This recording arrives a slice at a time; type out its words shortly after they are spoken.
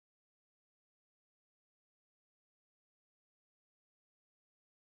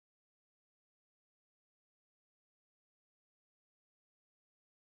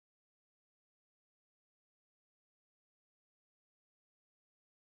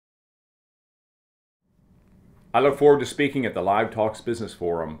I look forward to speaking at the Live Talks Business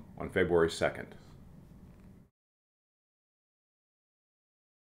Forum on February 2nd.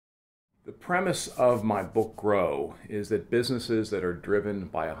 The premise of my book, Grow, is that businesses that are driven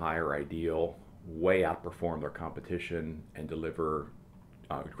by a higher ideal way outperform their competition and deliver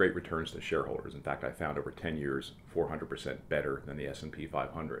great returns to shareholders. In fact, I found over 10 years, 400% better than the S&P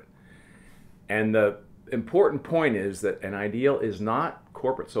 500. And the important point is that an ideal is not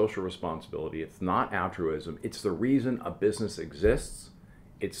corporate social responsibility. It's not altruism. It's the reason a business exists.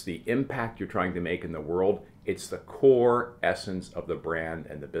 It's the impact you're trying to make in the world. It's the core essence of the brand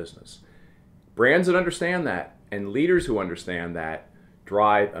and the business. Brands that understand that and leaders who understand that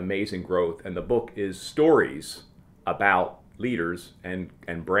drive amazing growth. And the book is stories about leaders and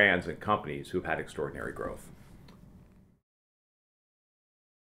brands and companies who've had extraordinary growth.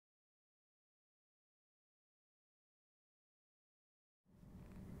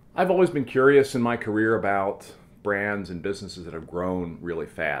 I've always been curious in my career about brands and businesses that have grown really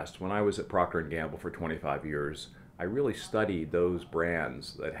fast. When I was at Procter & Gamble for 25 years, I really studied those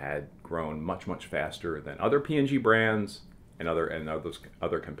brands that had grown much, much faster than other P&G brands and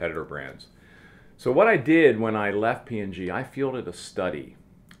other competitor brands. So what I did when I left P&G, I fielded a study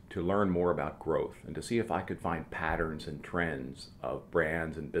to learn more about growth and to see if I could find patterns and trends of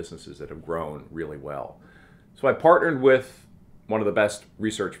brands and businesses that have grown really well. So I partnered with one of the best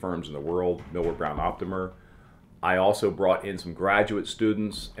research firms in the world, Millward Brown Optimer. I also brought in some graduate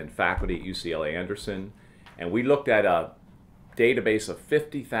students and faculty at UCLA Anderson, and we looked at a database of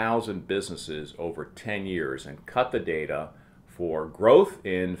 50,000 businesses over 10 years and cut the data for growth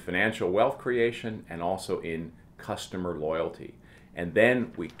in financial wealth creation and also in customer loyalty. And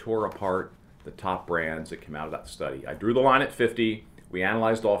then we tore apart the top brands that came out of that study. I drew the line at 50. We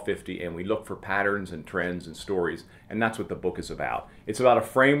analyzed all 50 and we looked for patterns and trends and stories, and that's what the book is about. It's about a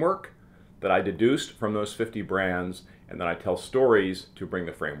framework that I deduced from those 50 brands, and then I tell stories to bring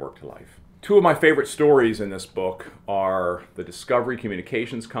the framework to life. Two of my favorite stories in this book are the Discovery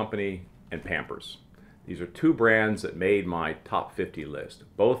Communications Company and Pampers. These are two brands that made my top 50 list.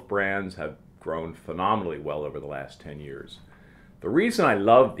 Both brands have grown phenomenally well over the last 10 years. The reason I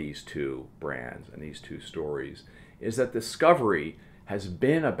love these two brands and these two stories is that Discovery has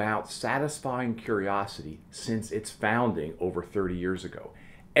been about satisfying curiosity since its founding over 30 years ago.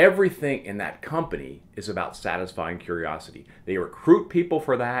 Everything in that company is about satisfying curiosity. They recruit people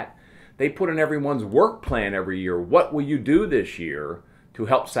for that. They put in everyone's work plan every year. What will you do this year to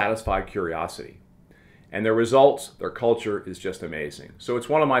help satisfy curiosity? And their results, their culture is just amazing. So it's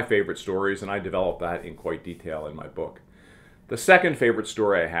one of my favorite stories, and I developed that in quite detail in my book. The second favorite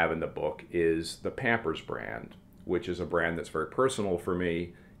story I have in the book is the Pampers brand, which is a brand that's very personal for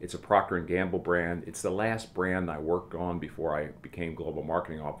me. It's a Procter & Gamble brand. It's the last brand I worked on before I became Global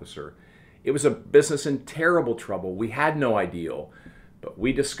Marketing Officer. It was a business in terrible trouble. We had no ideal, but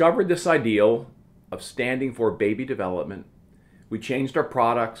we discovered this ideal of standing for baby development. We changed our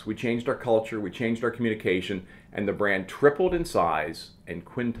products, we changed our culture, we changed our communication, and the brand tripled in size and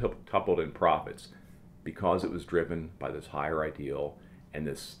quintupled in profits because it was driven by this higher ideal and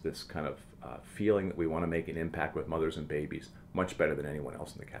this kind of feeling that we want to make an impact with mothers and babies much better than anyone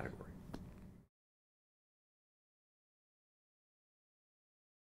else in the category.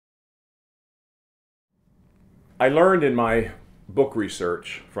 I learned in my book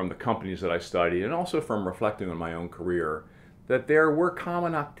research from the companies that I studied and also from reflecting on my own career that there were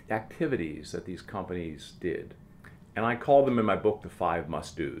common activities that these companies did. And I call them in my book the 5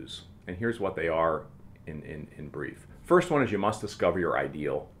 must-dos. And here's what they are in brief. First one is you must discover your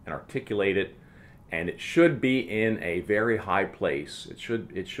ideal and articulate it, and it should be in a very high place. It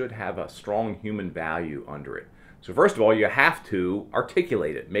should have a strong human value under it. So first of all, you have to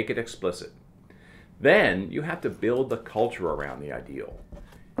articulate it, make it explicit. Then you have to build the culture around the ideal.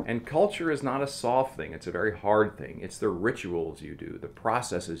 And culture is not a soft thing, it's a very hard thing. It's the rituals you do, the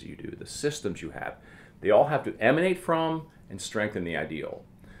processes you do, the systems you have. They all have to emanate from and strengthen the ideal.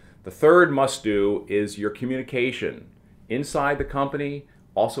 The third must-do is your communication inside the company,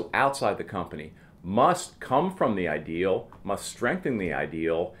 also outside the company, must come from the ideal, must strengthen the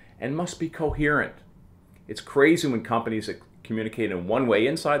ideal, and must be coherent. It's crazy when companies communicate in one way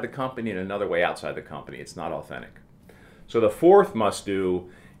inside the company and another way outside the company. It's not authentic. So the fourth must-do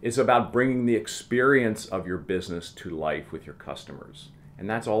is about bringing the experience of your business to life with your customers. And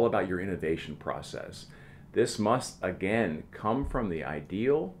that's all about your innovation process. This must, again, come from the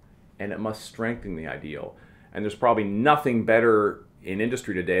ideal, and it must strengthen the ideal. And there's probably nothing better in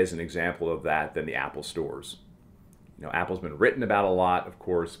industry today as an example of that than the Apple stores. You know, Apple's been written about a lot, of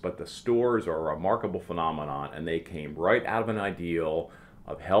course, but the stores are a remarkable phenomenon, and they came right out of an ideal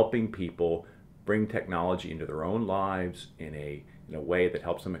of helping people bring technology into their own lives in a way that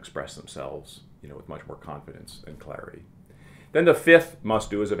helps them express themselves, with much more confidence and clarity. Then the fifth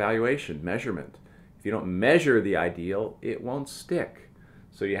must-do is evaluation, measurement. If you don't measure the ideal, it won't stick.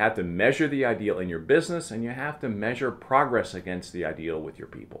 So you have to measure the ideal in your business, and you have to measure progress against the ideal with your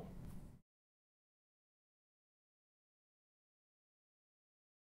people.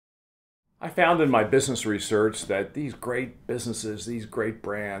 I found in my business research that these great businesses, these great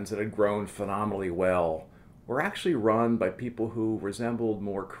brands that had grown phenomenally well, were actually run by people who resembled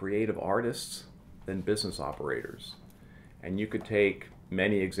more creative artists than business operators. And you could take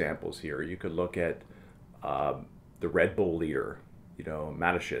many examples here. You could look at the Red Bull leader,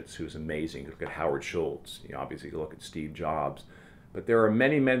 Mateschitz, who's amazing. Look at Howard Schultz. Obviously, you look at Steve Jobs. But there are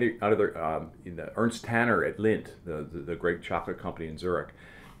many, many other, Ernst Tanner at Lindt, the great chocolate company in Zurich.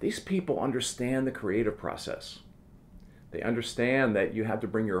 These people understand the creative process. They understand that you have to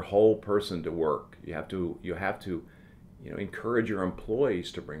bring your whole person to work. You have to encourage your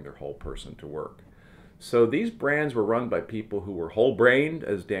employees to bring their whole person to work. So these brands were run by people who were whole-brained,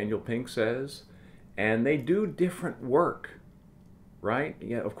 as Daniel Pink says, and they do different work, right?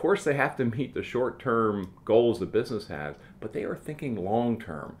 Yeah, of course they have to meet the short-term goals the business has, but they are thinking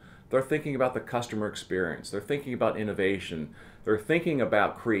long-term. They're thinking about the customer experience. They're thinking about innovation. They're thinking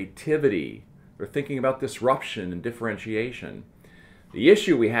about creativity. They're thinking about disruption and differentiation. The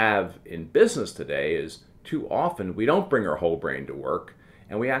issue we have in business today is too often we don't bring our whole brain to work,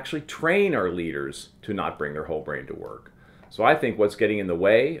 and we actually train our leaders to not bring their whole brain to work. So I think what's getting in the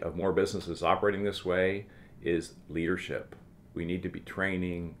way of more businesses operating this way is leadership. We need to be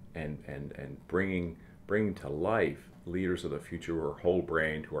training and bringing to life leaders of the future who are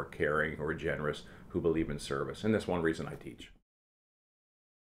whole-brained, who are caring, who are generous, who believe in service. And that's one reason I teach.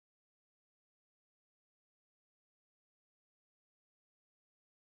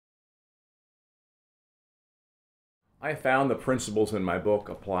 I found the principles in my book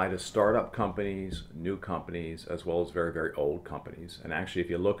apply to startup companies, new companies, as well as very, very old companies. And actually,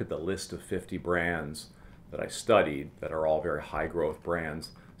 if you look at the list of 50 brands that I studied that are all very high growth brands,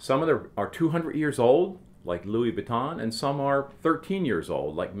 some of them are 200 years old, like Louis Vuitton, and some are 13 years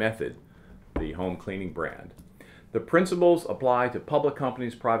old, like Method, the home cleaning brand. The principles apply to public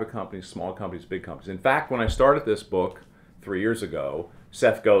companies, private companies, small companies, big companies. In fact, when I started this book 3 years ago,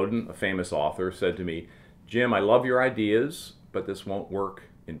 Seth Godin, a famous author, said to me, "Jim, I love your ideas, but this won't work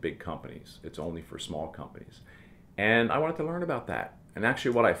in big companies. It's only for small companies." And I wanted to learn about that. And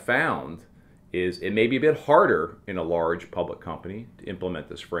actually what I found is it may be a bit harder in a large public company to implement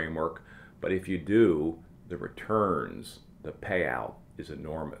this framework, but if you do, the returns, the payout is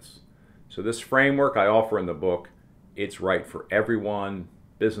enormous. So this framework I offer in the book, it's right for everyone,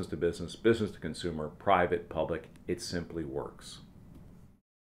 business to business, business to consumer, private, public. It simply works.